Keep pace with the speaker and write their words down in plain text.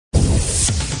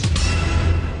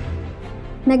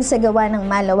Nagsagawa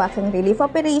ng malawakang relief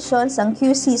operations ang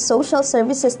QC Social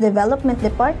Services Development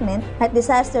Department at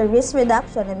Disaster Risk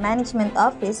Reduction and Management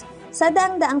Office sa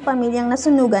daan-daang pamilyang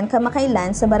nasunugan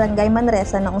kamakailan sa Barangay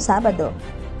Manresa noong Sabado.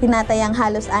 Tinatayang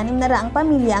halos 6 na raang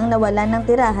pamilya ang nawalan ng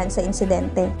tirahan sa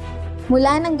insidente.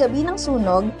 Mula ng gabi ng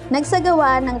sunog,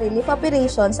 nagsagawa ng relief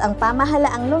operations ang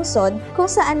pamahalaang lungsod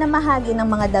kung saan namahagi ng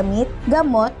mga damit,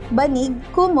 gamot, banig,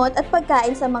 kumot at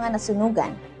pagkain sa mga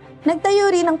nasunugan. Nagtayo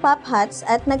rin ng pop huts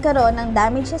at nagkaroon ng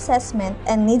damage assessment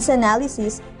and needs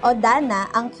analysis o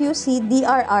DANA ang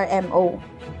QCDRRRMO.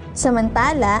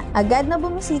 Samantala, agad na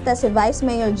bumisita si Vice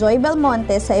Mayor Joy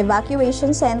Belmonte sa evacuation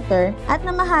center at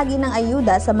namahagi ng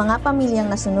ayuda sa mga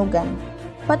pamilyang nasunugan.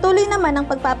 Patuloy naman ang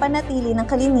pagpapanatili ng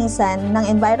kalinisan ng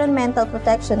Environmental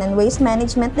Protection and Waste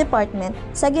Management Department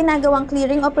sa ginagawang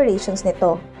clearing operations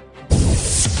nito.